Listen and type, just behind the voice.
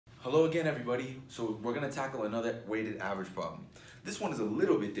Hello again, everybody. So we're gonna tackle another weighted average problem. This one is a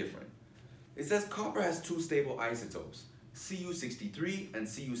little bit different. It says copper has two stable isotopes, Cu63 and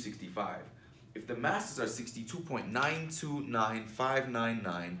Cu65. If the masses are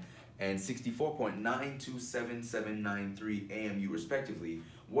 62.929599 and 64.927793 AMU respectively,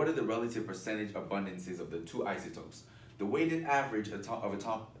 what are the relative percentage abundances of the two isotopes? The weighted average atomic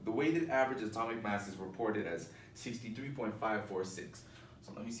mass is reported as 63.546.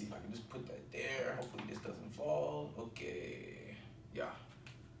 So let me see if I can just put that there. Hopefully this doesn't fall. Okay, yeah.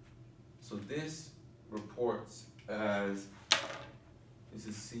 So this reports as, this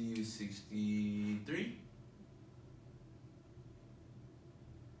is Cu63.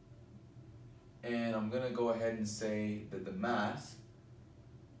 And I'm gonna go ahead and say that the mass,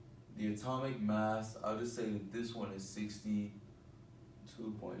 the atomic mass, I'll just say that this one is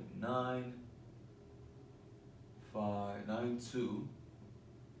 62.9592.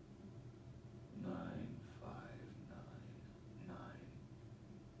 9599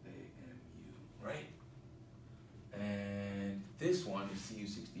 AMU, right? And this one is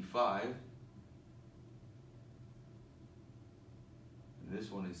Cu65. And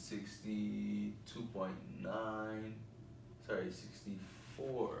this one is 62.9, sorry,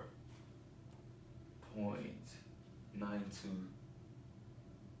 64.92.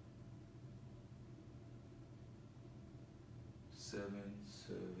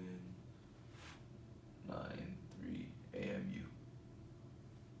 7793 AMU.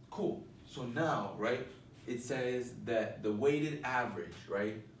 Cool. So now, right, it says that the weighted average,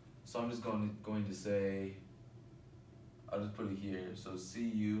 right? So I'm just going to say, I'll just put it here. So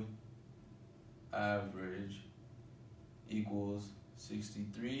Cu average equals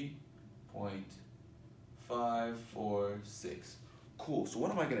 63.546. Cool. So what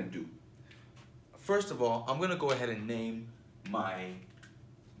am I going to do? First of all, I'm going to go ahead and name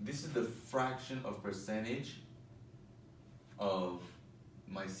this is the fraction of percentage of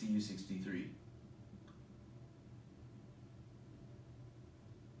my Cu63.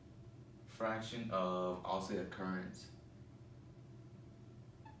 Fraction of, I'll say occurrence.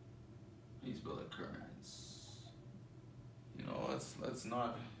 Please spell occurrence. You know, let's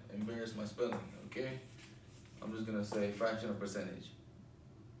not embarrass my spelling, okay? I'm just gonna say fraction of percentage.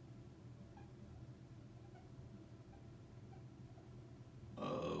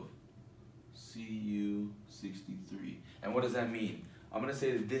 Of Cu63. And what does that mean? I'm going to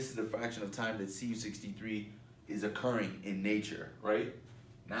say that this is the fraction of time that Cu63 is occurring in nature, right?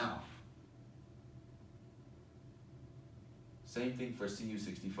 Now, same thing for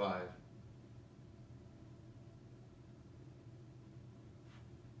Cu65.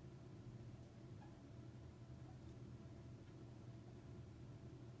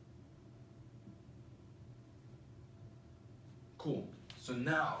 Cool. So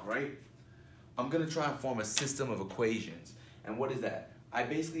now, right, I'm going to try and form a system of equations. And what is that? I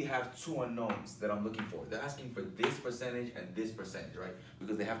basically have two unknowns that I'm looking for. They're asking for this percentage and this percentage, right?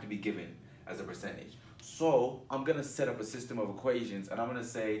 Because they have to be given as a percentage. So I'm going to set up a system of equations, and I'm going to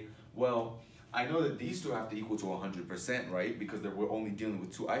say, well, I know that these two have to equal to 100%, right? Because we're only dealing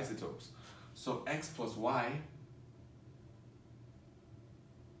with two isotopes. So x plus y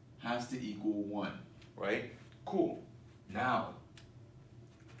has to equal 1, right? Cool. Now,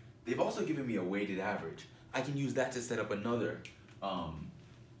 they've also given me a weighted average. I can use that to set up another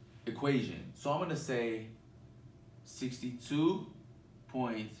equation. So I'm going to say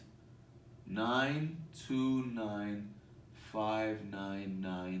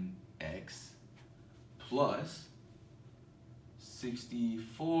 62.929599x plus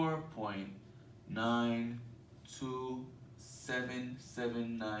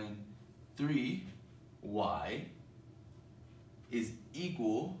 64.927793y is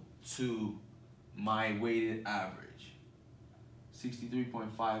equal to my weighted average,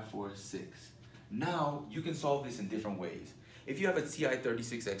 63.546. Now, you can solve this in different ways. If you have a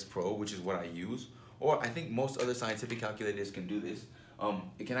TI-36X Pro, which is what I use, or I think most other scientific calculators can do this,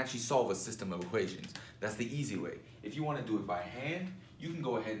 it can actually solve a system of equations. That's the easy way. If you want to do it by hand, you can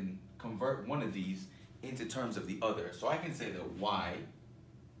go ahead and convert one of these into terms of the other. So I can say that y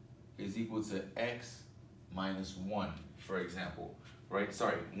is equal to x minus 1, for example, right?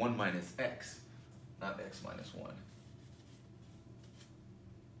 Sorry, 1 minus x, not x minus 1.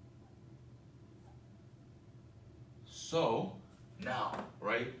 So now,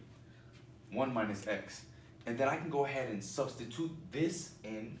 right, 1 minus x. And then I can go ahead and substitute this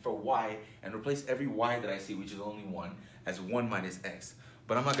in for y and replace every y that I see, which is only 1, as 1 minus x.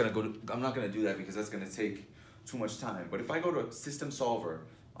 But I'm not gonna do that because that's gonna take too much time. But if I go to System Solver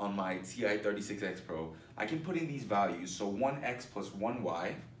on my TI-36X Pro, I can put in these values. So 1x plus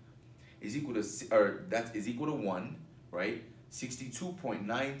 1y is equal to, or that is equal to 1, right?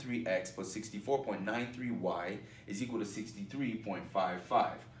 62.93x plus 64.93y is equal to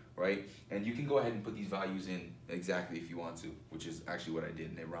 63.55, right? And you can go ahead and put these values in exactly if you want to, which is actually what I did,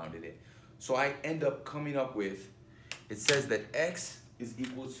 and I rounded it. So I end up coming up with, it says that x is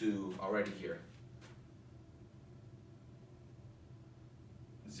equal to, already here,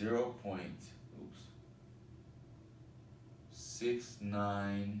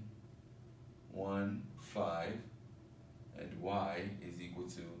 0.6915, and y is equal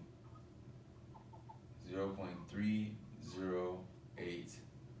to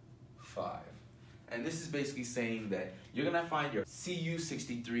 0.3085. And this is basically saying that you're gonna find your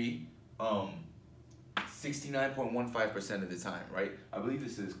Cu63 69.15% of the time, right? I believe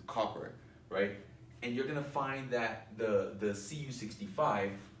this is copper, right? And you're gonna find that the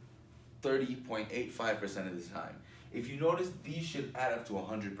Cu65 30.85% of the time. If you notice, these should add up to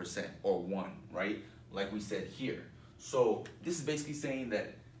 100% or 1, right? Like we said here. So this is basically saying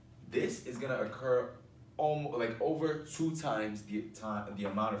that this is gonna occur almost like over 2 times the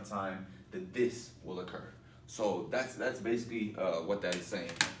amount of time that this will occur. So that's basically what that is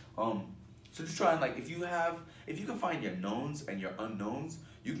saying. So just try and, like, if you can find your knowns and your unknowns,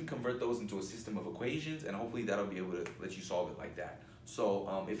 you can convert those into a system of equations, and hopefully that'll be able to let you solve it like that. So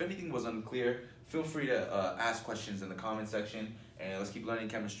if anything was unclear, feel free to ask questions in the comment section, and let's keep learning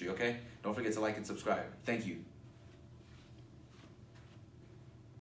chemistry, okay? Don't forget to like and subscribe. Thank you.